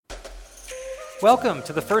Welcome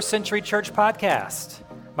to the First Century Church Podcast.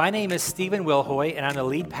 My name is Stephen Wilhoy, and I'm the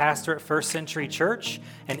lead pastor at First Century Church,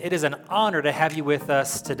 and it is an honor to have you with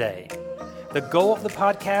us today. The goal of the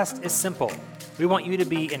podcast is simple. We want you to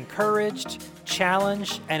be encouraged,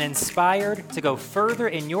 challenged, and inspired to go further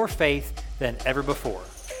in your faith than ever before.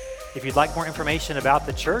 If you'd like more information about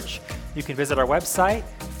the church, you can visit our website,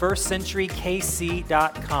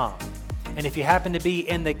 firstcenturykc.com. And if you happen to be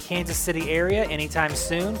in the Kansas City area anytime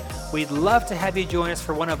soon, we'd love to have you join us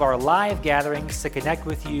for one of our live gatherings to connect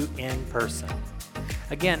with you in person.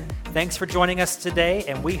 Again, thanks for joining us today,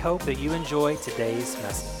 and we hope that you enjoy today's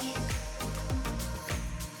message.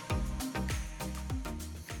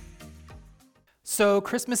 So,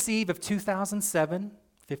 Christmas Eve of 2007,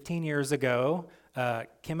 15 years ago,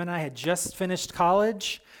 Kim and I had just finished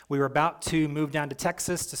college. We were about to move down to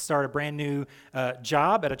Texas to start a brand new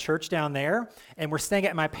job at a church down there, and we're staying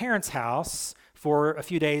at my parents' house for a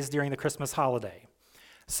few days during the Christmas holiday.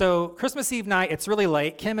 So Christmas Eve night, it's really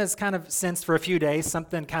late. Kim has kind of sensed for a few days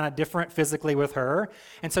something kind of different physically with her,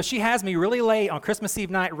 and so she has me really late on Christmas Eve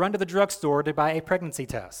night run to the drugstore to buy a pregnancy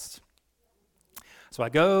test. So I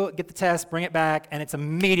go get the test, bring it back, and it's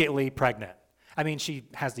immediately pregnant. I mean, she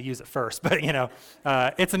has to use it first, but,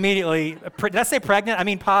 it's immediately, did I say pregnant? I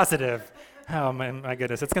mean positive. Oh, my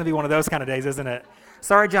goodness. It's going to be one of those kind of days, isn't it?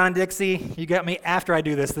 Sorry, John Dixie, you got me after I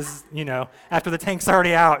do this. This is, after the tank's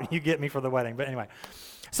already out, you get me for the wedding. But anyway,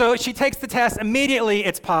 so she takes the test. Immediately,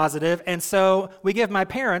 it's positive, and so we give my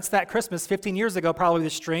parents that Christmas 15 years ago probably the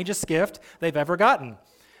strangest gift they've ever gotten,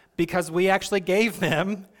 because we actually gave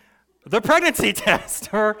them the pregnancy test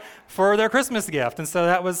for their Christmas gift. And so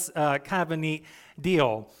that was kind of a neat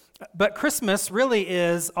deal. But Christmas really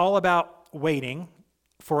is all about waiting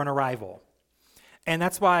for an arrival. And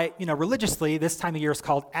that's why, religiously, this time of year is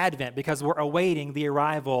called Advent, because we're awaiting the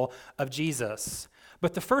arrival of Jesus.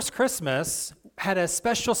 But the first Christmas had a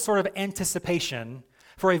special sort of anticipation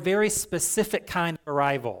for a very specific kind of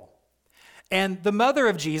arrival. And the mother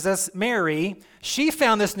of Jesus, Mary, she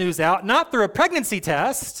found this news out not through a pregnancy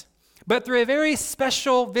test, but through a very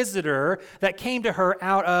special visitor that came to her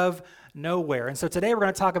out of nowhere. And so today we're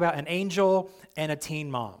going to talk about an angel and a teen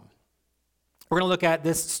mom. We're going to look at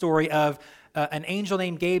this story of an angel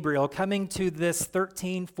named Gabriel coming to this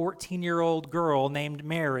 13, 14-year-old girl named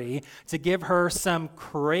Mary to give her some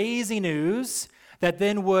crazy news that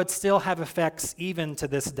then would still have effects even to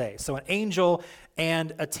this day. So an angel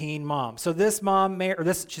and a teen mom. So this mom,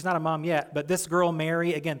 she's not a mom yet, but this girl,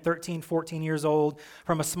 Mary, again, 13, 14 years old,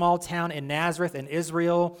 from a small town in Nazareth in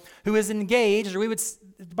Israel, who is engaged, or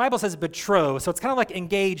the Bible says betrothed, so it's kind of like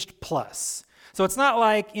engaged plus. So it's not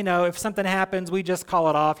like, if something happens, we just call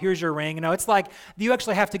it off, here's your ring. It's like you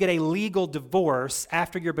actually have to get a legal divorce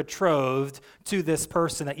after you're betrothed to this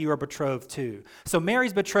person that you are betrothed to. So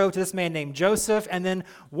Mary's betrothed to this man named Joseph, and then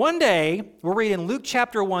one day, we're reading Luke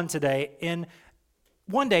chapter 1 today,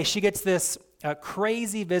 one day she gets this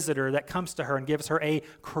crazy visitor that comes to her and gives her a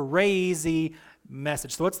crazy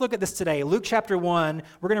message. So let's look at this today. Luke chapter 1,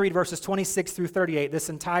 we're going to read verses 26 through 38, this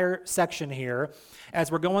entire section here.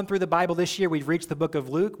 As we're going through the Bible this year, we've reached the book of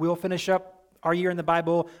Luke. We'll finish up our year in the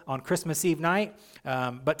Bible on Christmas Eve night.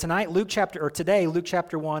 But today, Luke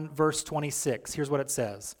chapter 1, verse 26. Here's what it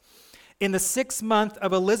says. In the 6th month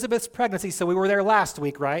of Elizabeth's pregnancy, so we were there last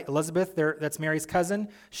week, right? Elizabeth, that's Mary's cousin.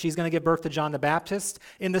 She's going to give birth to John the Baptist.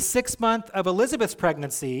 In the 6th month of Elizabeth's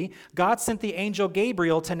pregnancy, God sent the angel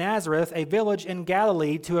Gabriel to Nazareth, a village in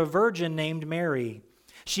Galilee, to a virgin named Mary.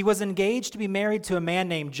 She was engaged to be married to a man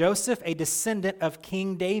named Joseph, a descendant of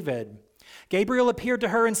King David. Gabriel appeared to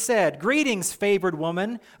her and said, "Greetings, favored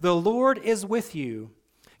woman, the Lord is with you."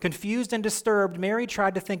 Confused and disturbed, Mary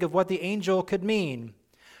tried to think of what the angel could mean.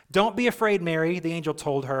 "Don't be afraid, Mary," the angel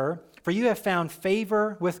told her, "for you have found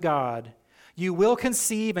favor with God. You will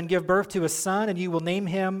conceive and give birth to a son, and you will name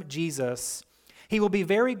him Jesus. He will be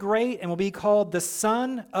very great and will be called the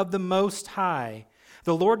Son of the Most High.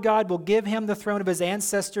 The Lord God will give him the throne of his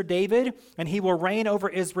ancestor David, and he will reign over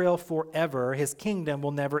Israel forever. His kingdom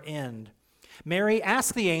will never end." Mary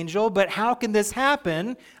asked the angel, "But how can this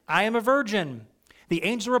happen? I am a virgin." The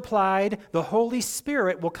angel replied, "The Holy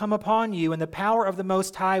Spirit will come upon you, and the power of the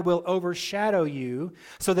Most High will overshadow you.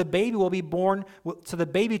 So the baby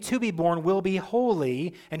to be born will be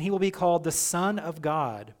holy, and he will be called the Son of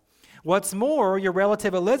God. What's more, your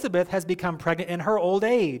relative Elizabeth has become pregnant in her old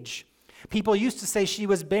age. People used to say she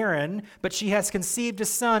was barren, but she has conceived a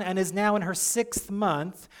son and is now in her 6th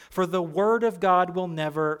month, for the word of God will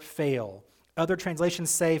never fail." Other translations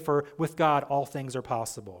say, "For with God all things are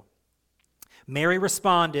possible." Mary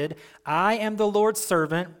responded, "I am the Lord's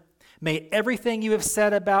servant. May everything you have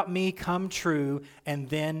said about me come true." And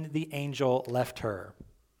then the angel left her.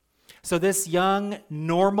 So this young,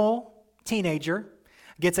 normal teenager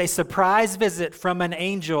gets a surprise visit from an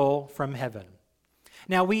angel from heaven.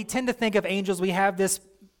 Now, we tend to think of angels, we have this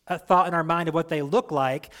thought in our mind of what they look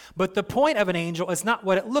like, but the point of an angel is not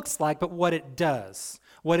what it looks like, but what it does,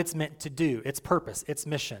 what it's meant to do, its purpose, its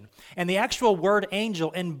mission. And the actual word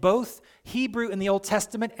angel in both Hebrew in the Old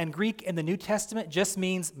Testament and Greek in the New Testament just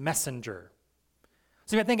means messenger.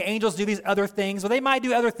 So you might think angels do these other things. Well, they might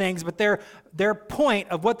do other things, but their point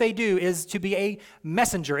of what they do is to be a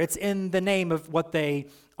messenger. It's in the name of what they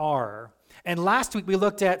are. And last week we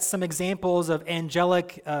looked at some examples of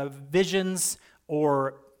angelic visions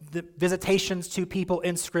or the visitations to people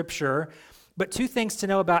in Scripture. But two things to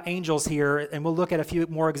know about angels here, and we'll look at a few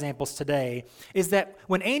more examples today, is that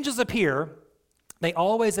when angels appear, they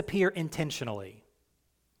always appear intentionally.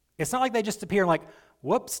 It's not like they just appear like,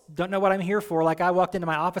 whoops, don't know what I'm here for. Like I walked into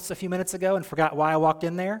my office a few minutes ago and forgot why I walked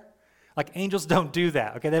in there. Like angels don't do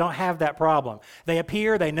that, okay? They don't have that problem. They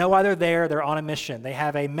appear, they know why they're there, they're on a mission. They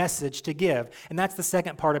have a message to give. And that's the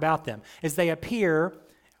second part about them, is they appear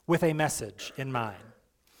with a message in mind.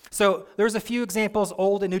 So there's a few examples,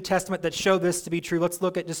 Old and New Testament, that show this to be true. Let's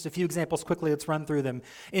look at just a few examples quickly. Let's run through them.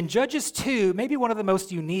 In Judges 2, maybe one of the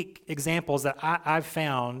most unique examples that I've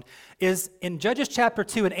found is in Judges chapter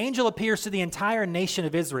 2, an angel appears to the entire nation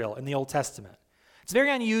of Israel in the Old Testament. It's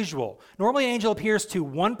very unusual. Normally, an angel appears to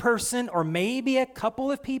one person or maybe a couple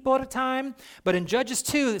of people at a time. But in Judges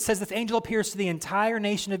 2, it says this angel appears to the entire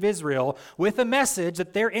nation of Israel with a message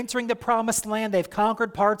that they're entering the promised land. They've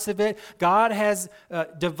conquered parts of it. God has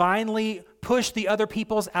divinely pushed the other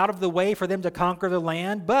peoples out of the way for them to conquer the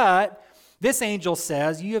land. But this angel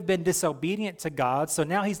says, you have been disobedient to God, so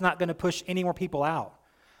now he's not going to push any more people out.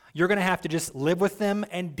 You're going to have to just live with them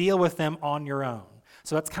and deal with them on your own.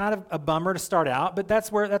 So that's kind of a bummer to start out, but that's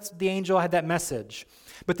the angel had that message.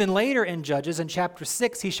 But then later in Judges, in chapter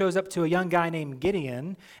 6, he shows up to a young guy named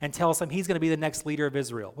Gideon and tells him he's going to be the next leader of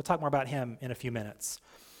Israel. We'll talk more about him in a few minutes.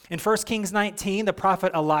 In 1 Kings 19, the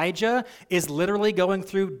prophet Elijah is literally going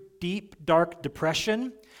through deep, dark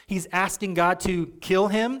depression. He's asking God to kill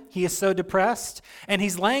him. He is so depressed. And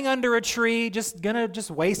he's laying under a tree, just going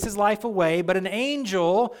to waste his life away. But an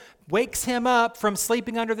angel wakes him up from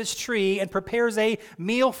sleeping under this tree and prepares a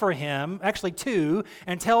meal for him, actually two,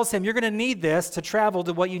 and tells him, you're going to need this to travel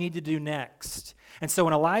to what you need to do next. And so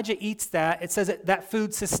when Elijah eats that, it says that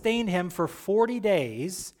food sustained him for 40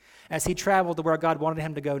 days as he traveled to where God wanted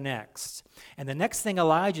him to go next. And the next thing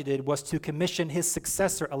Elijah did was to commission his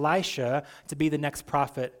successor, Elisha, to be the next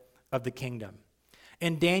prophet of the kingdom.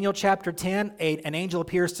 In Daniel chapter 10, an angel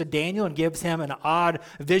appears to Daniel and gives him an odd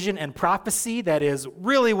vision and prophecy that is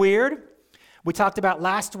really weird. We talked about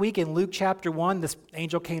last week in Luke chapter 1, this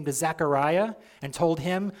angel came to Zechariah and told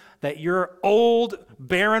him that your old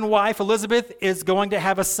barren wife Elizabeth is going to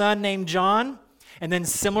have a son named John. And then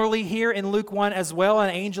similarly here in Luke 1 as well,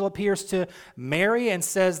 an angel appears to Mary and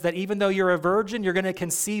says that even though you're a virgin, you're going to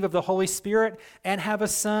conceive of the Holy Spirit and have a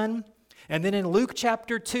son. And then in Luke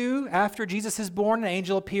chapter 2, after Jesus is born, an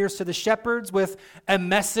angel appears to the shepherds with a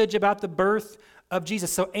message about the birth of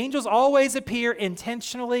Jesus. So angels always appear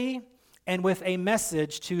intentionally and with a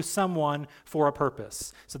message to someone for a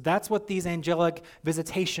purpose. So that's what these angelic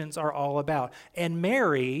visitations are all about. And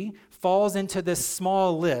Mary falls into this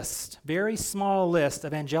small list, very small list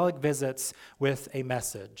of angelic visits with a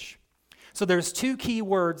message. So there's two key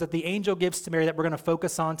words that the angel gives to Mary that we're going to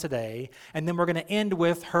focus on today, and then we're going to end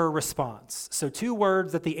with her response. So two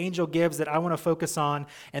words that the angel gives that I want to focus on,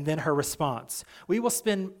 and then her response. We will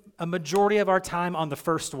spend a majority of our time on the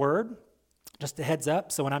first word, just a heads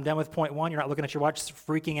up. So when I'm done with point one, you're not looking at your watch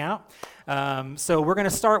freaking out. So we're going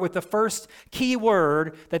to start with the first key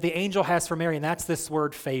word that the angel has for Mary, and that's this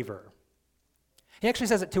word favor. He actually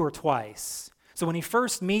says it to her twice. So when he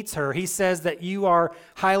first meets her, he says that you are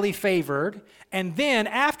highly favored. And then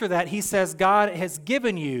after that, he says God has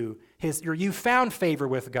given you you found favor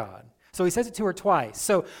with God. So he says it to her twice.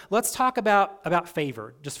 So let's talk about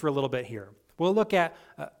favor just for a little bit here. We'll look at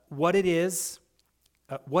what it is,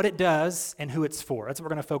 what it does, and who it's for. That's what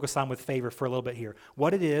we're going to focus on with favor for a little bit here.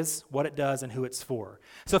 What it is, what it does, and who it's for.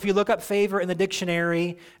 So if you look up favor in the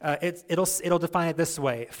dictionary, it'll define it this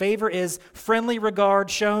way. Favor is friendly regard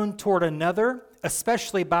shown toward another,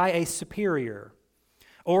 especially by a superior.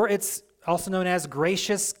 Or it's also known as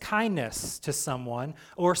gracious kindness to someone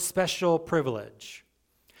or special privilege.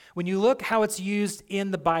 When you look how it's used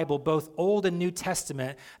in the Bible, both Old and New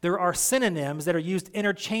Testament, there are synonyms that are used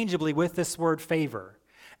interchangeably with this word favor.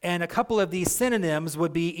 And a couple of these synonyms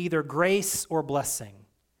would be either grace or blessing.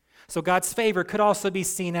 So God's favor could also be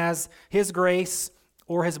seen as his grace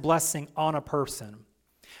or his blessing on a person.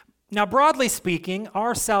 Now, broadly speaking,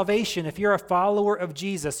 our salvation, if you're a follower of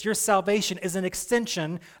Jesus, your salvation is an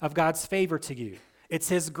extension of God's favor to you. It's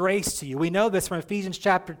his grace to you. We know this from Ephesians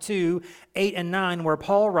chapter 2, 8 and 9, where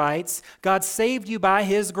Paul writes, God saved you by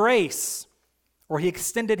his grace, or he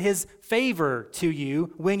extended his favor to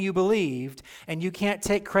you when you believed. And you can't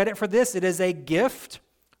take credit for this. It is a gift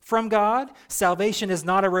from God. Salvation is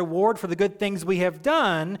not a reward for the good things we have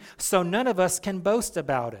done, so none of us can boast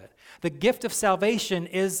about it. The gift of salvation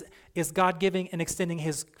is God giving and extending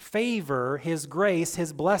his favor, his grace,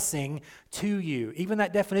 his blessing to you. Even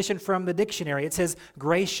that definition from the dictionary, it says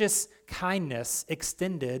gracious kindness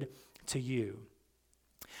extended to you.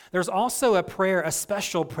 There's also a prayer, a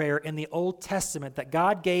special prayer in the Old Testament that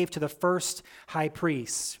God gave to the first high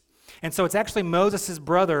priest. And so it's actually Moses'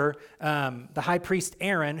 brother, the high priest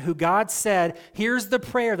Aaron, who God said, here's the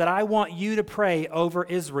prayer that I want you to pray over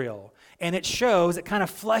Israel. And it shows, it kind of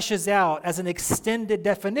fleshes out as an extended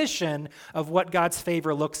definition of what God's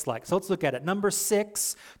favor looks like. So let's look at it. Numbers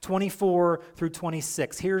 6, 24 through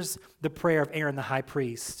 26. Here's the prayer of Aaron the high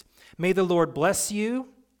priest. May the Lord bless you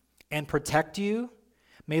and protect you.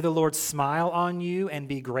 May the Lord smile on you and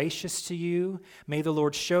be gracious to you. May the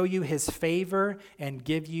Lord show you his favor and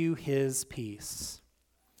give you his peace.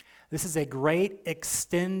 This is a great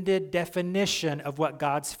extended definition of what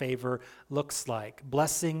God's favor looks like.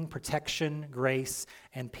 Blessing, protection, grace,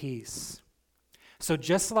 and peace. So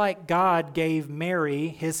just like God gave Mary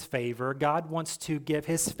his favor, God wants to give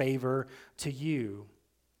his favor to you.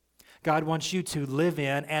 God wants you to live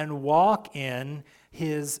in and walk in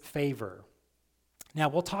his favor. Now,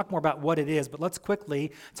 we'll talk more about what it is, but let's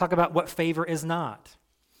quickly talk about what favor is not.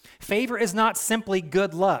 Favor is not simply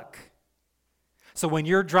good luck. So when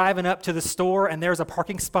you're driving up to the store and there's a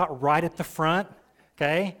parking spot right at the front,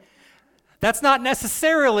 okay, that's not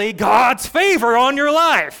necessarily God's favor on your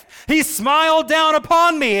life. He smiled down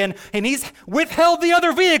upon me and he's withheld the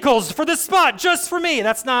other vehicles for this spot just for me.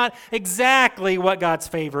 That's not exactly what God's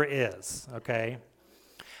favor is, okay?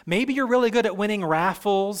 Maybe you're really good at winning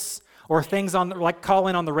raffles or things on like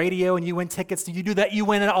calling on the radio and you win tickets. You do that, you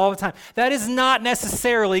win it all the time. That is not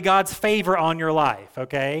necessarily God's favor on your life,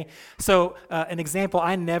 okay? So an example,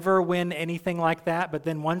 I never win anything like that, but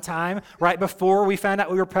then one time, right before we found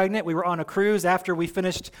out we were pregnant, we were on a cruise after we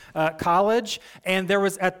finished college, and there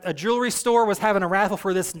was at a jewelry store was having a raffle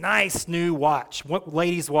for this nice new watch,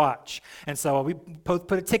 ladies' watch. And so we both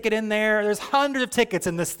put a ticket in there. There's hundreds of tickets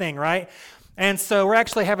in this thing, right? And so we're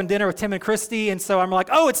actually having dinner with Tim and Christy, and so I'm like,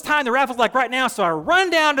 oh, it's time, the raffle's like right now. So I run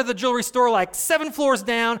down to the jewelry store like 7 floors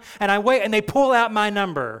down, and I wait, and they pull out my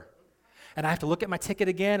number. And I have to look at my ticket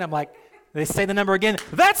again. I'm like, they say the number again,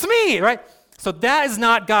 that's me, right? So that is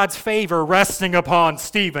not God's favor resting upon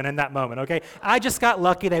Stephen in that moment, okay? I just got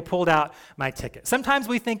lucky they pulled out my ticket. Sometimes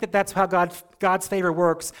we think that that's how God's favor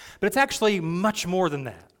works, but it's actually much more than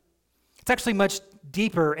that. It's actually much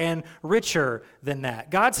deeper and richer than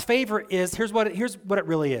that. God's favor is, here's what it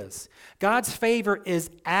really is. God's favor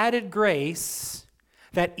is added grace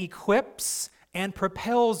that equips and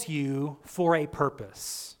propels you for a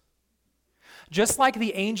purpose. Just like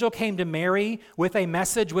the angel came to Mary with a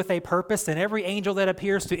message, with a purpose, and every angel that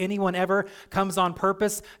appears to anyone ever comes on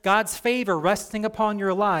purpose, God's favor resting upon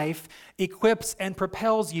your life equips and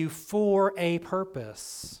propels you for a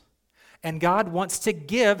purpose. And God wants to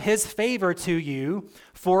give his favor to you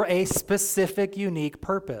for a specific, unique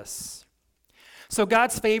purpose. So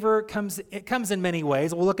God's favor comes in many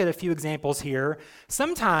ways. We'll look at a few examples here.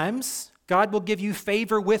 Sometimes God will give you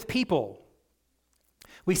favor with people.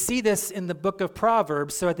 We see this in the book of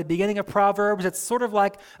Proverbs. So at the beginning of Proverbs, it's sort of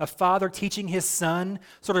like a father teaching his son,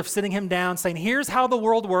 sort of sitting him down, saying, here's how the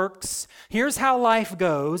world works. Here's how life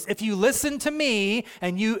goes. If you listen to me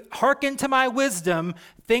and you hearken to my wisdom,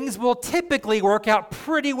 things will typically work out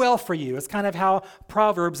pretty well for you. It's kind of how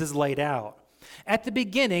Proverbs is laid out. At the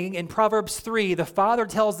beginning, in Proverbs 3, the father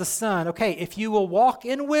tells the son, okay, if you will walk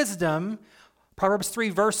in wisdom, Proverbs 3,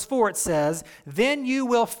 verse 4, it says, then you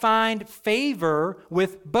will find favor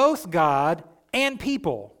with both God and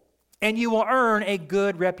people, and you will earn a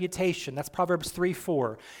good reputation. That's Proverbs 3,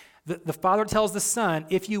 4. The father tells the son,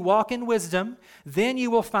 if you walk in wisdom, then you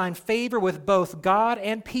will find favor with both God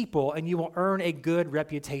and people, and you will earn a good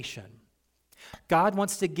reputation. God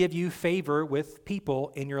wants to give you favor with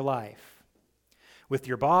people in your life. With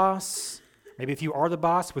your boss, maybe if you are the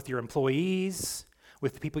boss, with your employees,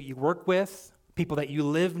 with the people you work with, people that you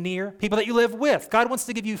live near, people that you live with. God wants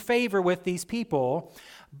to give you favor with these people,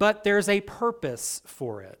 but there's a purpose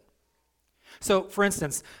for it. So, for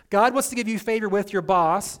instance, God wants to give you favor with your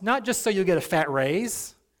boss, not just so you get a fat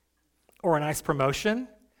raise, or a nice promotion.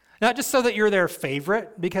 Not just so that you're their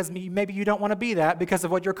favorite, because maybe you don't want to be that because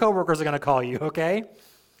of what your coworkers are going to call you, okay?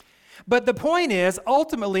 But the point is,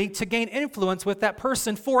 ultimately, to gain influence with that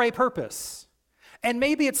person for a purpose. And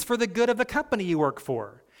maybe it's for the good of the company you work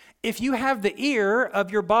for. If you have the ear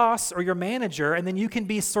of your boss or your manager, and then you can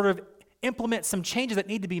be sort of implement some changes that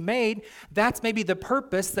need to be made, that's maybe the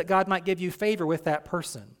purpose that God might give you favor with that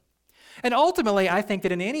person. And ultimately, I think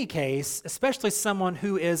that in any case, especially someone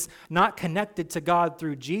who is not connected to God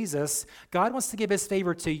through Jesus, God wants to give his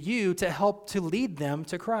favor to you to help to lead them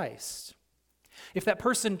to Christ. If that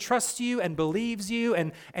person trusts you and believes you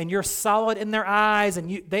and you're solid in their eyes and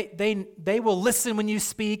they will listen when you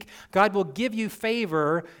speak, God will give you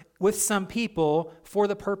favor with some people for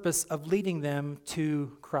the purpose of leading them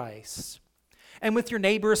to Christ. And with your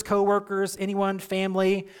neighbors, coworkers, anyone,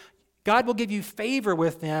 family, God will give you favor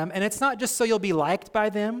with them, and it's not just so you'll be liked by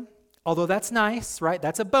them, although that's nice, right?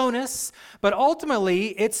 That's a bonus, but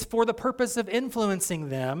ultimately it's for the purpose of influencing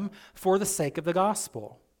them for the sake of the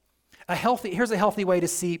gospel. Here's a healthy way to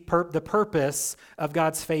see the purpose of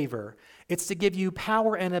God's favor. It's to give you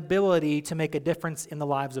power and ability to make a difference in the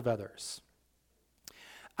lives of others.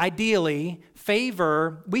 Ideally,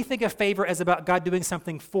 we think of favor as about God doing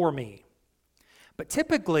something for me. But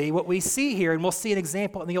typically, what we see here, and we'll see an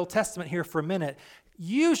example in the Old Testament here for a minute,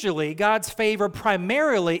 usually God's favor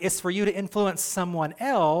primarily is for you to influence someone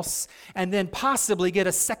else and then possibly get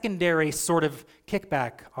a secondary sort of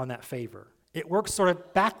kickback on that favor. It works sort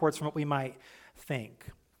of backwards from what we might think.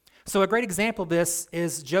 So a great example of this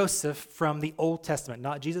is Joseph from the Old Testament.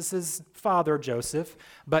 Not Jesus' father, Joseph,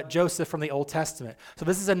 but Joseph from the Old Testament. So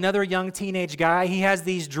this is another young teenage guy. He has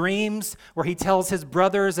these dreams where he tells his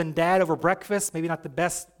brothers and dad over breakfast, maybe not the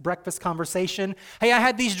best breakfast conversation, "Hey, I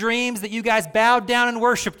had these dreams that you guys bowed down and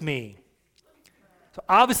worshiped me." So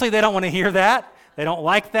obviously they don't want to hear that. They don't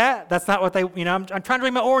like that. That's not what I'm trying to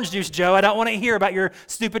drink my orange juice, Joe. I don't want to hear about your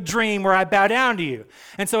stupid dream where I bow down to you.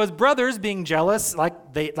 And so his brothers, being jealous,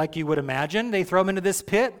 like you would imagine, they throw him into this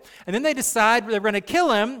pit, and then they decide they're going to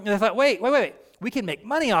kill him, and they thought, wait. We can make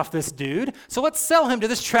money off this dude, so let's sell him to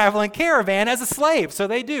this traveling caravan as a slave. So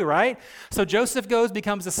they do, right? So Joseph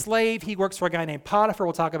becomes a slave. He works for a guy named Potiphar.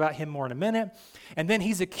 We'll talk about him more in a minute. And then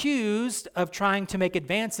he's accused of trying to make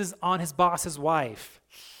advances on his boss's wife.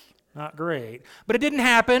 Not great. But it didn't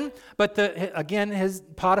happen. But his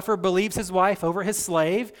Potiphar believes his wife over his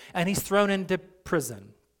slave, and he's thrown into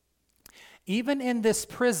prison. Even in this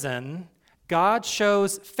prison, God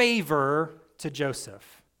shows favor to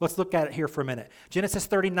Joseph. Let's look at it here for a minute. Genesis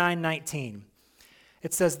 39:19.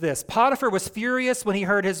 It says this: "Potiphar was furious when he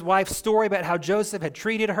heard his wife's story about how Joseph had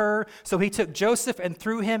treated her. So he took Joseph and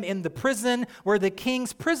threw him in the prison where the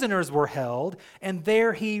king's prisoners were held, and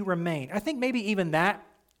there he remained." I think maybe even that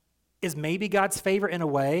is maybe God's favor in a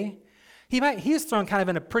way. He was thrown kind of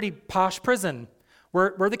in a pretty posh prison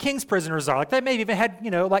where the king's prisoners are. Like they maybe even had,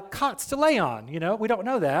 like cots to lay on. We don't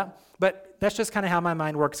know that. But that's just kind of how my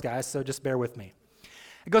mind works, guys, so just bear with me.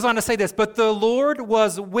 It goes on to say this: "But the Lord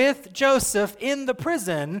was with Joseph in the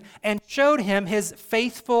prison and showed him his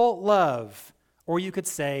faithful love," or you could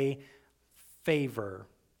say favor.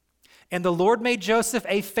 "And the Lord made Joseph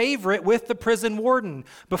a favorite with the prison warden.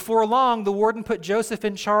 Before long, the warden put Joseph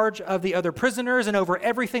in charge of the other prisoners and over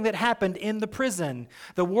everything that happened in the prison.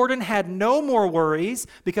 The warden had no more worries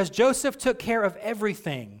because Joseph took care of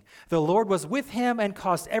everything. The Lord was with him and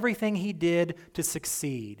caused everything he did to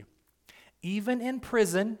succeed." Even in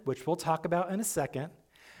prison, which we'll talk about in a second,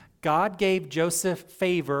 God gave Joseph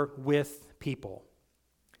favor with people.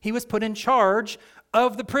 He was put in charge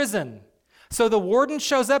of the prison. So the warden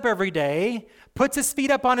shows up every day, puts his feet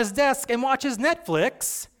up on his desk, and watches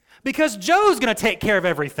Netflix because Joe's going to take care of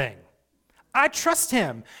everything. I trust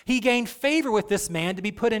him. He gained favor with this man to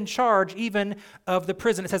be put in charge even of the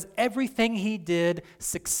prison. It says everything he did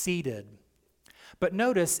succeeded. But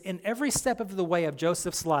notice, in every step of the way of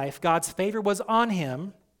Joseph's life, God's favor was on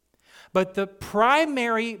him, but the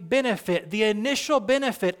primary benefit, the initial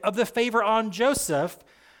benefit of the favor on Joseph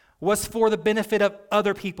was for the benefit of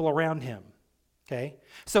other people around him. Okay?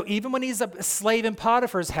 So even when he's a slave in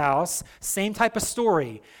Potiphar's house, same type of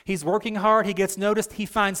story. He's working hard, he gets noticed, he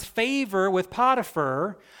finds favor with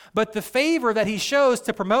Potiphar, but the favor that he shows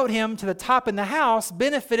to promote him to the top in the house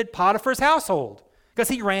benefited Potiphar's household because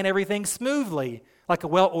he ran everything smoothly like a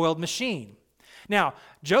well-oiled machine. Now,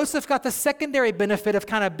 Joseph got the secondary benefit of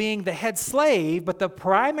kind of being the head slave, but the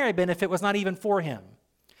primary benefit was not even for him.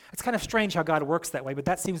 It's kind of strange how God works that way, but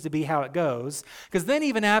that seems to be how it goes. Because then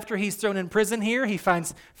even after he's thrown in prison here, he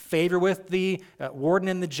finds favor with the warden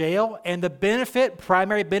in the jail, and the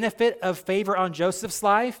primary benefit of favor on Joseph's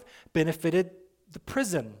life benefited the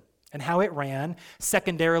prison and how it ran.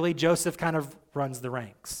 Secondarily, Joseph kind of runs the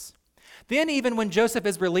ranks. Then even when Joseph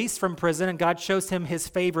is released from prison and God shows him his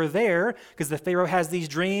favor there, because the Pharaoh has these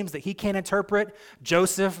dreams that he can't interpret,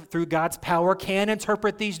 Joseph, through God's power, can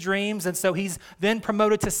interpret these dreams. And so he's then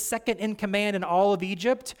promoted to second in command in all of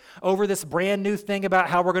Egypt over this brand new thing about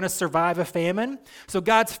how we're going to survive a famine. So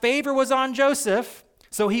God's favor was on Joseph.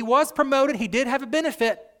 So he was promoted. He did have a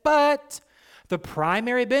benefit, but the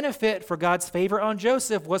primary benefit for God's favor on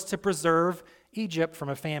Joseph was to preserve Egypt from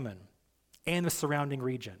a famine and the surrounding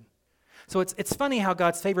region. So it's funny how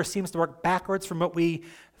God's favor seems to work backwards from what we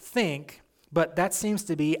think, but that seems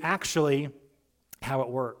to be actually how it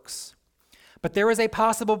works. But there is a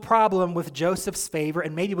possible problem with Joseph's favor,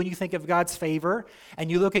 and maybe when you think of God's favor and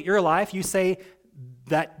you look at your life, you say,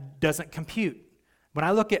 that doesn't compute. When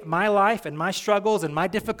I look at my life and my struggles and my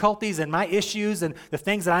difficulties and my issues and the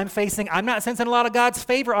things that I'm facing, I'm not sensing a lot of God's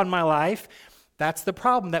favor on my life. That's the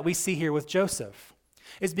problem that we see here with Joseph.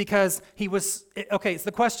 Is because he was, okay, so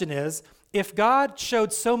the question is, if God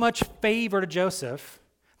showed so much favor to Joseph,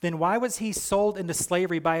 then why was he sold into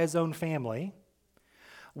slavery by his own family?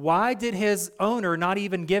 Why did his owner not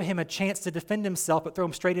even give him a chance to defend himself but throw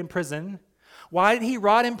him straight in prison? Why did he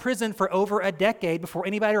rot in prison for over a decade before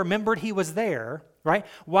anybody remembered he was there, right?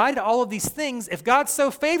 Why did all of these things, if God's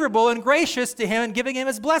so favorable and gracious to him and giving him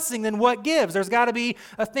his blessing, then what gives? There's got to be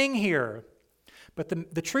a thing here. But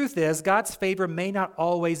the truth is, God's favor may not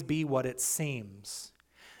always be what it seems.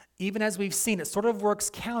 Even as we've seen, it sort of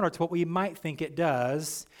works counter to what we might think it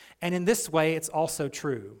does, and in this way, it's also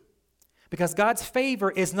true. Because God's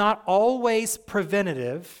favor is not always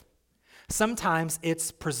preventative. Sometimes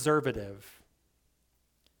it's preservative.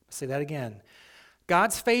 I'll say that again.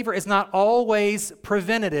 God's favor is not always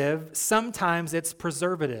preventative. Sometimes it's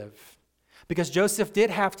preservative. Because Joseph did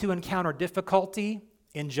have to encounter difficulty,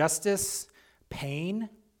 injustice, pain,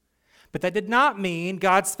 but that did not mean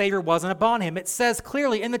God's favor wasn't upon him. It says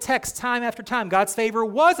clearly in the text time after time, God's favor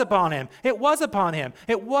was upon him. It was upon him.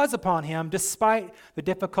 It was upon him despite the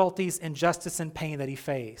difficulties, injustice, and pain that he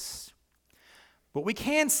faced. What we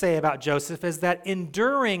can say about Joseph is that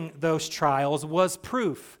enduring those trials was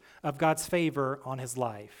proof of God's favor on his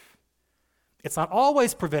life. It's not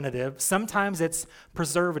always preventative. Sometimes it's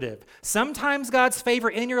preservative. Sometimes God's favor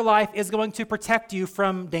in your life is going to protect you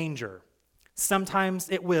from danger. Sometimes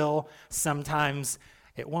it will, sometimes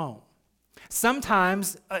it won't.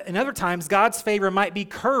 Sometimes, and other times, God's favor might be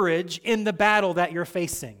courage in the battle that you're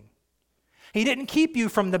facing. He didn't keep you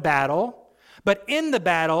from the battle, but in the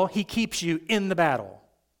battle, he keeps you in the battle.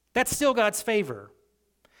 That's still God's favor.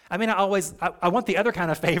 I mean, I want the other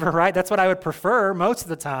kind of favor, right? That's what I would prefer most of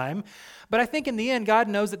the time. But I think in the end, God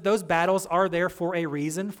knows that those battles are there for a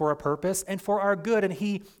reason, for a purpose, and for our good, and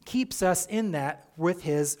he keeps us in that with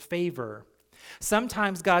his favor.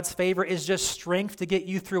 Sometimes God's favor is just strength to get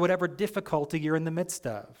you through whatever difficulty you're in the midst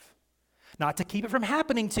of. Not to keep it from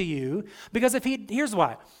happening to you, because here's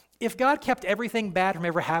why. If God kept everything bad from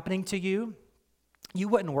ever happening to you, you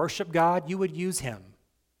wouldn't worship God, you would use him.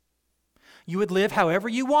 You would live however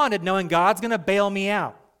you wanted, knowing God's going to bail me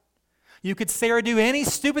out. You could say or do any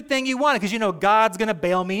stupid thing you wanted because you know God's going to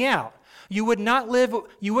bail me out. You wouldn't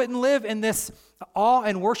live in this awe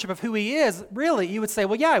and worship of who he is. Really, you would say,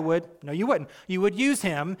 well, yeah, I would. No, you wouldn't. You would use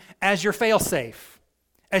him as your fail-safe,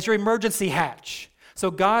 as your emergency hatch.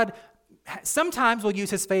 So God sometimes will use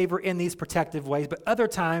his favor in these protective ways, but other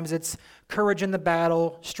times it's courage in the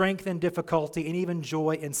battle, strength in difficulty, and even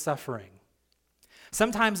joy in suffering.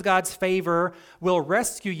 Sometimes God's favor will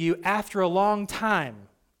rescue you after a long time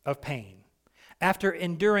of pain. After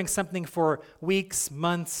enduring something for weeks,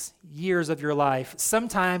 months, years of your life,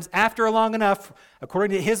 sometimes after long enough,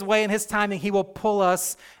 according to his way and his timing, he will pull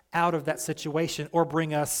us out of that situation or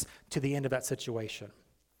bring us to the end of that situation.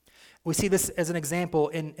 We see this as an example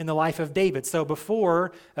in the life of David. So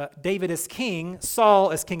before David is king, Saul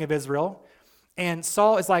is king of Israel, and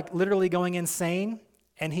Saul is like literally going insane.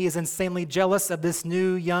 And he is insanely jealous of this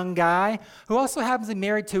new young guy who also happens to be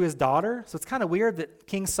married to his daughter. So it's kind of weird that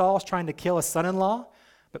King Saul is trying to kill his son-in-law,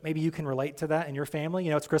 but maybe you can relate to that in your family.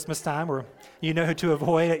 You know, it's Christmas time or you know who to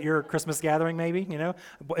avoid at your Christmas gathering maybe, you know.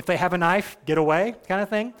 If they have a knife, get away kind of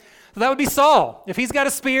thing. So that would be Saul. If he's got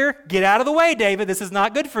a spear, get out of the way, David. This is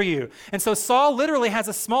not good for you. And so Saul literally has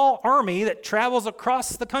a small army that travels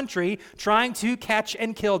across the country trying to catch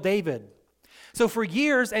and kill David. So for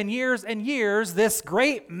years and years and years, this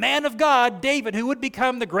great man of God, David, who would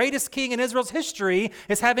become the greatest king in Israel's history,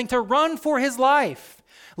 is having to run for his life,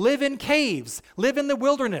 live in caves, live in the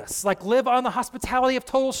wilderness, like live on the hospitality of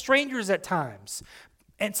total strangers at times.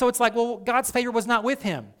 And so it's like, well, God's favor was not with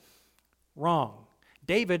him. Wrong.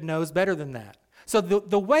 David knows better than that. So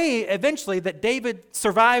the way eventually that David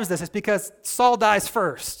survives this is because Saul dies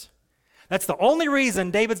first. That's the only reason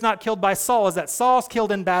David's not killed by Saul, is that Saul's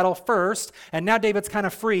killed in battle first, and now David's kind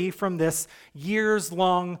of free from this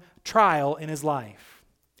years-long trial in his life.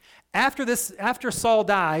 After Saul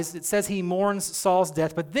dies, it says he mourns Saul's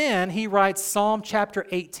death, but then he writes Psalm chapter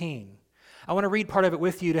 18. I want to read part of it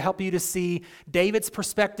with you to help you to see David's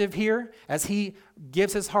perspective here as he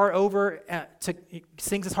gives his heart over,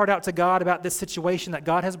 sings his heart out to God about this situation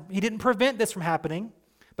that he didn't prevent this from happening,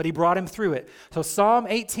 but he brought him through it. So Psalm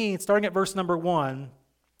 18, starting at verse number 1,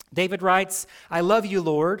 David writes, I love you,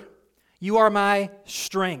 Lord. You are my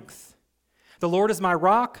strength. The Lord is my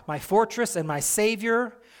rock, my fortress, and my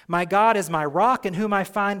Savior. My God is my rock in whom I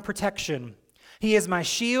find protection. He is my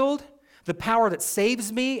shield, the power that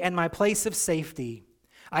saves me, and my place of safety.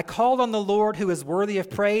 I called on the Lord who is worthy of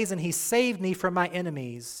praise, and he saved me from my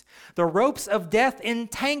enemies. The ropes of death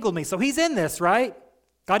entangled me. So he's in this, right?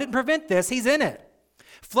 God didn't prevent this. He's in it.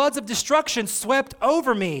 Floods of destruction swept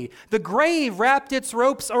over me. The grave wrapped its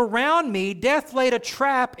ropes around me. Death laid a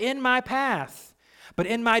trap in my path. But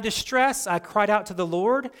in my distress, I cried out to the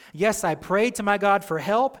Lord. Yes, I prayed to my God for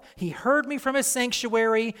help. He heard me from his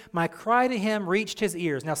sanctuary. My cry to him reached his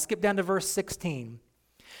ears. Now skip down to verse 16.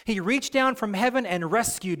 He reached down from heaven and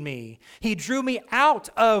rescued me. He drew me out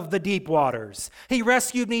of the deep waters. He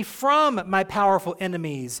rescued me from my powerful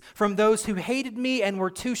enemies, from those who hated me and were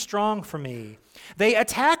too strong for me. They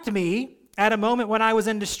attacked me at a moment when I was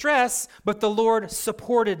in distress, but the Lord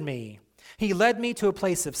supported me. He led me to a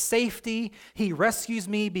place of safety. He rescues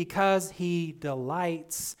me because he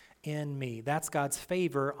delights in me. That's God's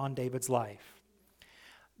favor on David's life.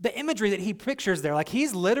 The imagery that he pictures there, like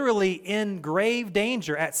he's literally in grave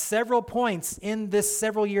danger at several points in this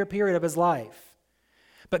several-year period of his life.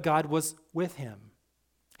 But God was with him.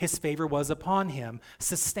 His favor was upon him,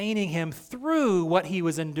 sustaining him through what he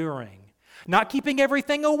was enduring. Not keeping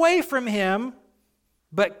everything away from him,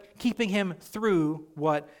 but keeping him through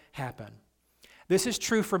what happened. This is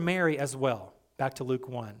true for Mary as well. Back to Luke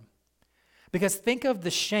 1. Because think of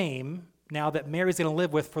the shame now that Mary's going to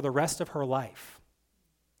live with for the rest of her life.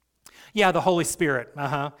 Yeah, the Holy Spirit.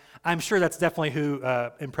 I'm sure that's definitely who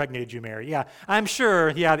impregnated you, Mary. Yeah, I'm sure.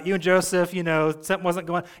 Yeah, that you and Joseph, something wasn't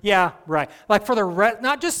going. Yeah, right. Like for the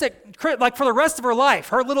not just like for the rest of her life,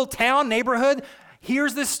 her little town, neighborhood.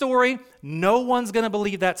 Here's this story. No one's going to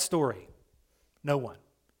believe that story. No one.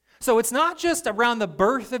 So it's not just around the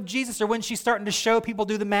birth of Jesus or when she's starting to show people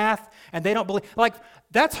do the math and they don't believe. Like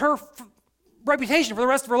that's her reputation for the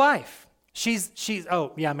rest of her life. She's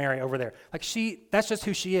oh yeah, Mary over there. Like that's just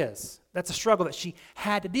who she is. That's a struggle that she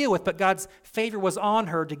had to deal with, but God's favor was on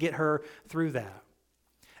her to get her through that.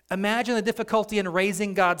 Imagine the difficulty in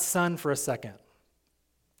raising God's son for a second.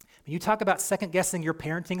 When you talk about second guessing your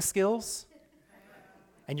parenting skills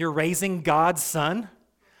and you're raising God's son,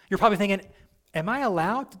 you're probably thinking, am I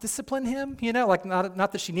allowed to discipline him? Like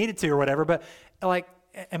not that she needed to or whatever, but like,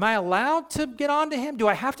 am I allowed to get on to him? Do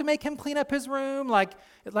I have to make him clean up his room? Like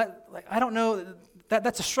I don't know.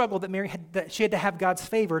 That's a struggle that Mary that she had to have God's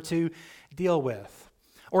favor to deal with.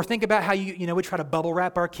 Or think about how we try to bubble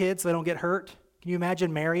wrap our kids so they don't get hurt. Can you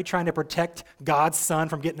imagine Mary trying to protect God's son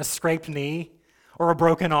from getting a scraped knee or a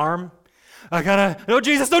broken arm? No,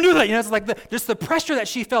 Jesus, don't do that. It's like just the pressure that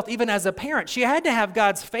she felt even as a parent. She had to have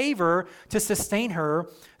God's favor to sustain her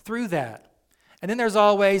through that. And then there's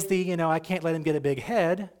always I can't let him get a big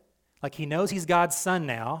head. Like he knows he's God's son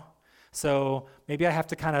now. So maybe I have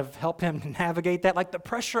to kind of help him navigate that. Like the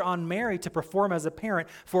pressure on Mary to perform as a parent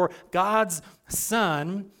for God's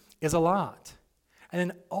son is a lot. And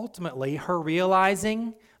then ultimately, her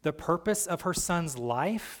realizing the purpose of her son's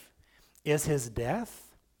life is his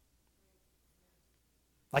death.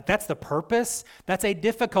 Like that's the purpose. That's a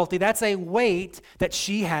difficulty. That's a weight that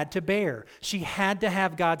she had to bear. She had to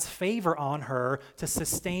have God's favor on her to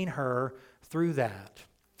sustain her through that.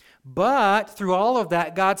 But through all of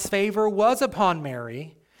that, God's favor was upon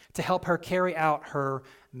Mary to help her carry out her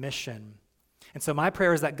mission. And so my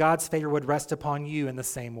prayer is that God's favor would rest upon you in the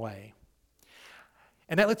same way.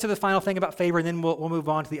 And that leads to the final thing about favor, and then we'll move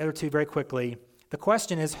on to the other two very quickly. The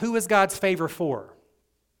question is, who is God's favor for?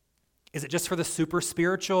 Is it just for the super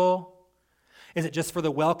spiritual? Is it just for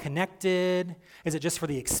the well-connected? Is it just for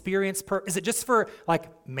the experienced person? Is it just for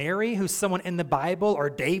like Mary, who's someone in the Bible,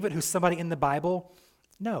 or David, who's somebody in the Bible?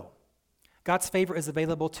 No. God's favor is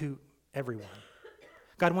available to everyone.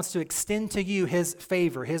 God wants to extend to you his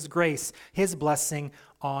favor, his grace, his blessing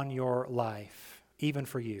on your life, even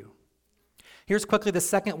for you. Here's quickly the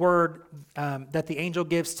second word that the angel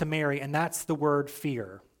gives to Mary, and that's the word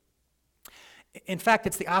fear. In fact,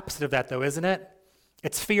 it's the opposite of that, though, isn't it?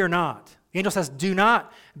 It's fear not. The angel says, do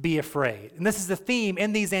not be afraid. And this is the theme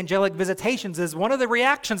in these angelic visitations, is one of the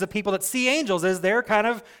reactions of people that see angels is they're kind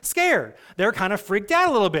of scared. They're kind of freaked out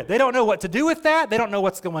a little bit. They don't know what to do with that. They don't know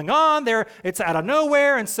what's going on. It's out of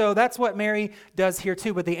nowhere. And so that's what Mary does here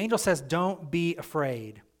too. But the angel says, don't be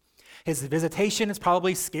afraid. His visitation is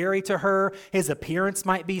probably scary to her. His appearance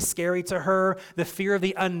might be scary to her. The fear of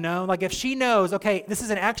the unknown. Like if she knows, okay, this is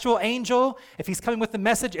an actual angel, if he's coming with the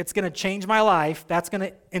message, it's going to change my life, that's going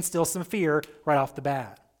to instill some fear right off the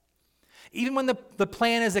bat. Even when the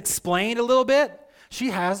plan is explained a little bit, she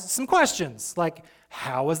has some questions. Like,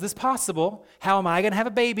 how is this possible? How am I going to have a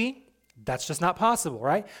baby? That's just not possible,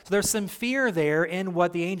 right? So there's some fear there in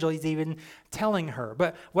what the angel is even telling her.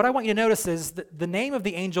 But what I want you to notice is that the name of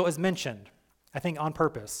the angel is mentioned, I think on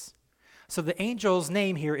purpose. So the angel's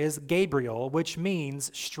name here is Gabriel, which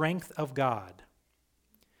means strength of God.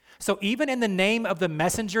 So even in the name of the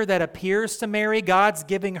messenger that appears to Mary, God's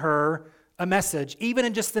giving her a message, even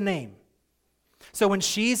in just the name. So when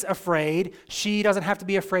she's afraid, she doesn't have to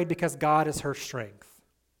be afraid because God is her strength.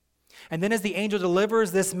 And then as the angel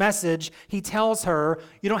delivers this message, he tells her,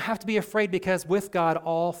 you don't have to be afraid because with God,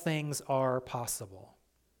 all things are possible.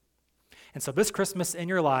 And so this Christmas in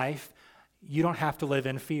your life, you don't have to live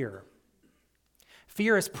in fear.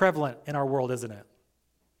 Fear is prevalent in our world, isn't it?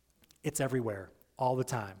 It's everywhere, all the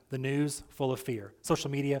time. The news, full of fear. Social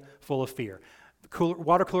media, full of fear.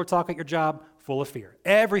 Water cooler talk at your job, full of fear.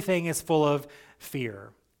 Everything is full of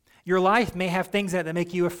fear. Your life may have things in it that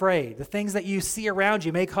make you afraid. The things that you see around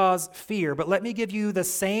you may cause fear. But let me give you the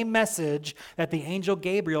same message that the angel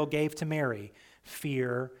Gabriel gave to Mary.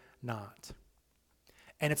 Fear not.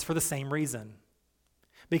 And it's for the same reason.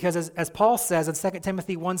 Because as Paul says in 2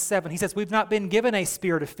 Timothy 1:7, he says, we've not been given a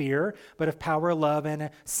spirit of fear, but of power, love, and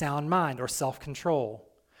a sound mind or self-control.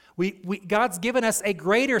 God's given us a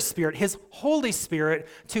greater spirit, his Holy Spirit,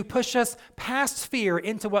 to push us past fear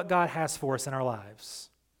into what God has for us in our lives.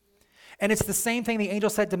 And it's the same thing the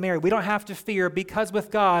angel said to Mary. We don't have to fear because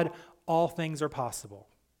with God, all things are possible.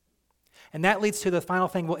 And that leads to the final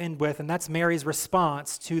thing we'll end with, and that's Mary's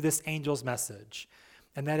response to this angel's message.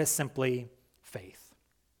 And that is simply faith.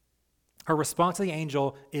 Her response to the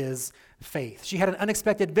angel is faith. She had an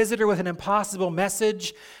unexpected visitor with an impossible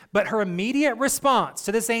message, but her immediate response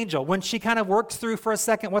to this angel, when she kind of works through for a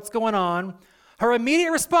second what's going on, her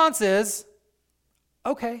immediate response is,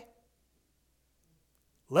 okay.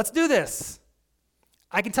 Let's do this.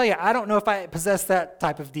 I can tell you, I don't know if I possess that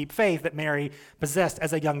type of deep faith that Mary possessed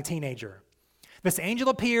as a young teenager. This angel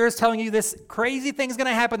appears telling you this crazy thing's going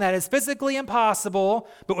to happen that is physically impossible,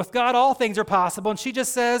 but with God, all things are possible. And she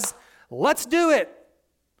just says, let's do it.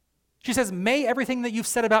 She says, may everything that you've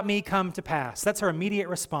said about me come to pass. That's her immediate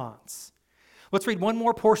response. Let's read one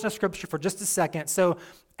more portion of Scripture for just a second. So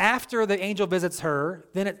after the angel visits her,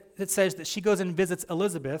 then it says that she goes and visits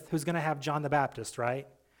Elizabeth, who's going to have John the Baptist, right?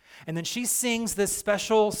 And then she sings this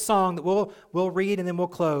special song that we'll read and then we'll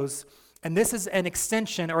close. And this is an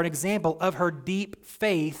extension or an example of her deep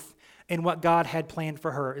faith in what God had planned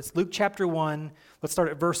for her. It's Luke chapter 1. Let's start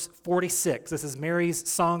at verse 46. This is Mary's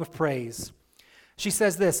song of praise. She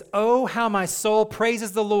says this, "Oh, how my soul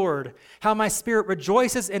praises the Lord, how my spirit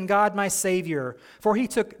rejoices in God my Savior. For he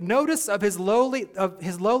took notice of his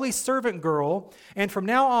lowly servant girl, and from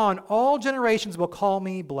now on all generations will call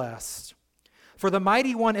me blessed. For the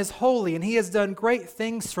Mighty One is holy, and he has done great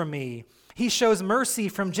things for me. He shows mercy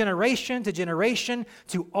from generation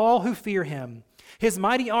to all who fear him. His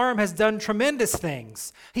mighty arm has done tremendous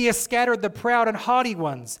things. He has scattered the proud and haughty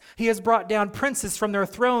ones. He has brought down princes from their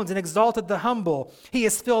thrones and exalted the humble. He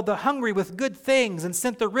has filled the hungry with good things and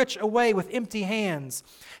sent the rich away with empty hands.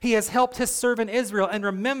 He has helped his servant Israel and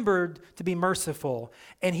remembered to be merciful.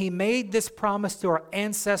 And he made this promise to our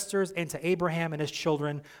ancestors and to Abraham and his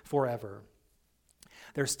children forever."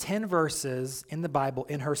 There's 10 verses in the Bible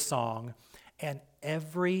in her song, and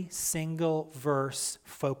every single verse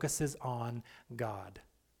focuses on God.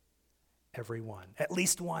 Every one. At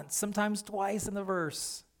least once, sometimes twice in the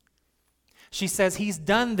verse. She says, he's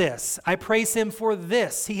done this. I praise him for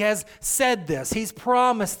this. He has said this. He's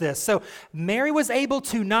promised this. So Mary was able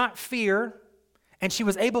to not fear, and she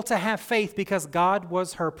was able to have faith because God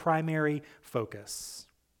was her primary focus.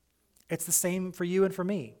 It's the same for you and for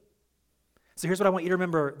me. So here's what I want you to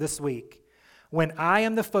remember this week. When I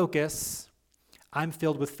am the focus, I'm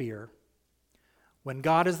filled with fear. When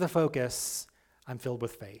God is the focus, I'm filled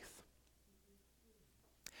with faith.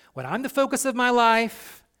 When I'm the focus of my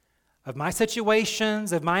life, of my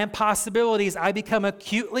situations, of my impossibilities, I become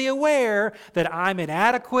acutely aware that I'm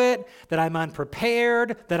inadequate, that I'm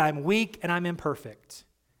unprepared, that I'm weak, and I'm imperfect.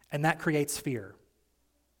 And that creates fear.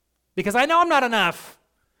 Because I know I'm not enough.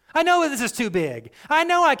 I know this is too big. I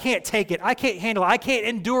know I can't take it. I can't handle it. I can't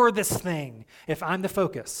endure this thing if I'm the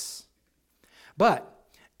focus. But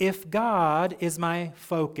if God is my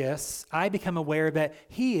focus, I become aware that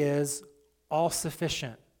He is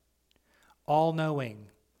all-sufficient, all-knowing,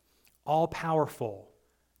 all-powerful,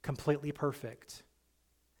 completely perfect.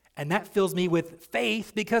 And that fills me with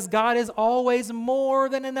faith because God is always more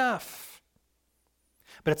than enough.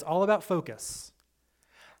 But it's all about focus.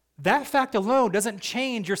 That fact alone doesn't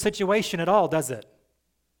change your situation at all, does it?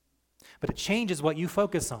 But it changes what you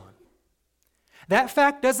focus on. That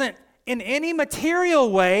fact doesn't in any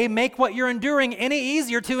material way make what you're enduring any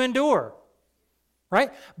easier to endure,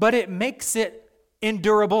 right? But it makes it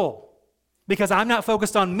endurable because I'm not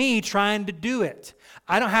focused on me trying to do it.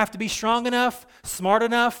 I don't have to be strong enough, smart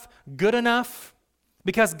enough, good enough,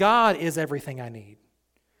 because God is everything I need.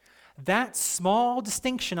 That small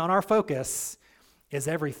distinction on our focus is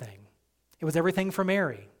everything. It was everything for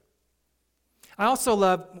Mary. I also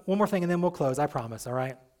love, one more thing and then we'll close, I promise, all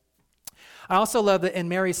right? I also love that in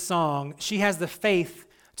Mary's song, she has the faith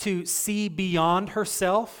to see beyond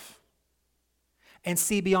herself and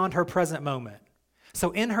see beyond her present moment.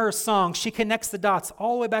 So in her song, she connects the dots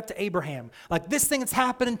all the way back to Abraham. Like, this thing that's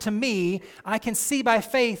happening to me, I can see by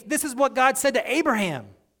faith. This is what God said to Abraham.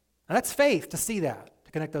 Now, that's faith to see that,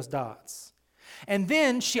 to connect those dots. And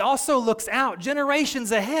then she also looks out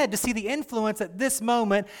generations ahead to see the influence that this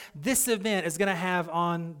moment, this event is going to have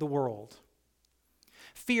on the world.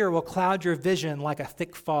 Fear will cloud your vision like a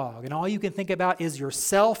thick fog, and all you can think about is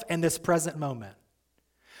yourself and this present moment.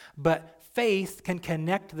 But faith can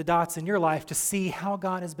connect the dots in your life to see how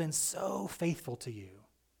God has been so faithful to you.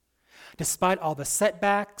 Despite all the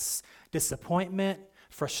setbacks, disappointment,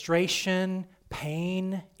 frustration,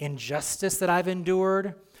 pain, injustice that I've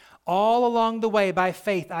endured, all along the way by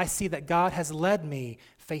faith, I see that God has led me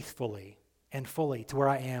faithfully and fully to where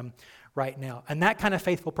I am right now. And that kind of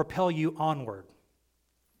faith will propel you onward.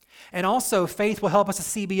 And also, faith will help us to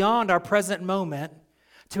see beyond our present moment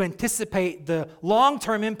to anticipate the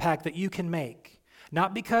long-term impact that you can make,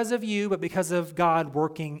 not because of you, but because of God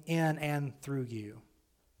working in and through you.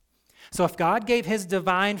 So if God gave His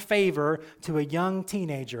divine favor to a young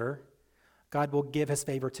teenager, God will give His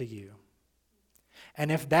favor to you.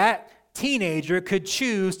 And if that teenager could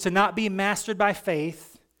choose to not be mastered by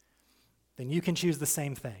faith, then you can choose the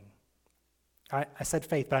same thing. I said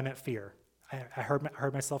faith, but I meant fear. I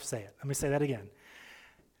heard myself say it. Let me say that again.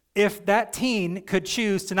 If that teen could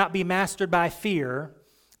choose to not be mastered by fear,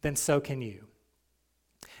 then so can you.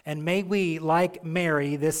 And may we, like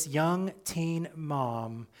Mary, this young teen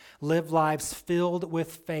mom, live lives filled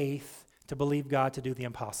with faith to believe God to do the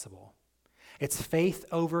impossible. It's faith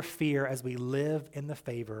over fear as we live in the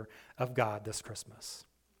favor of God this Christmas.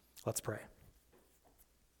 Let's pray.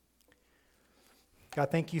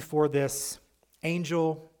 God, thank you for this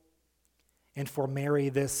angel and for Mary,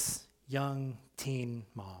 this young teen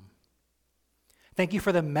mom. Thank you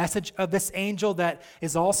for the message of this angel that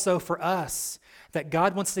is also for us, that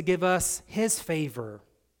God wants to give us His favor,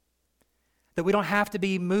 that we don't have to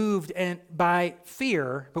be moved by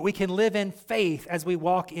fear, but we can live in faith as we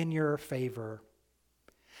walk in your favor.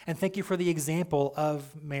 And thank you for the example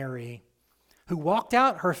of Mary, who walked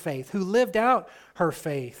out her faith, who lived out her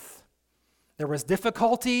faith. There was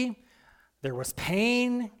difficulty, there was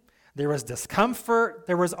pain, there was discomfort.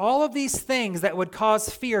 There was all of these things that would cause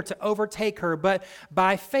fear to overtake her. But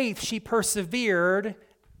by faith, she persevered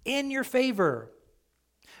in your favor,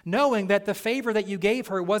 knowing that the favor that you gave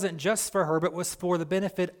her wasn't just for her, but was for the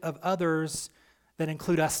benefit of others that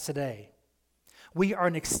include us today. We are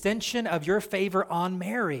an extension of your favor on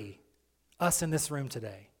Mary, us in this room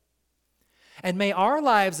today. And may our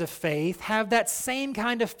lives of faith have that same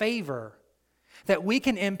kind of favor, that we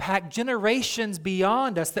can impact generations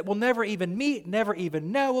beyond us that we'll never even meet, never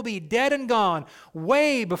even know, will be dead and gone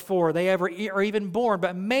way before they ever are even born.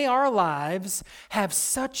 But may our lives have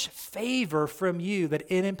such favor from you that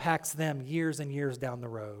it impacts them years and years down the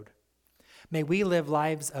road. May we live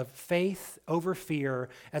lives of faith over fear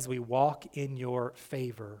as we walk in your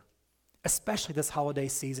favor, especially this holiday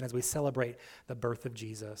season as we celebrate the birth of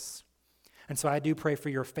Jesus. And so I do pray for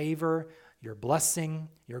your favor, your blessing,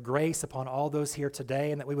 your grace upon all those here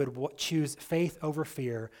today, and that we would choose faith over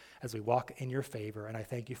fear as we walk in your favor. And I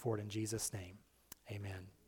thank you for it in Jesus' name. Amen.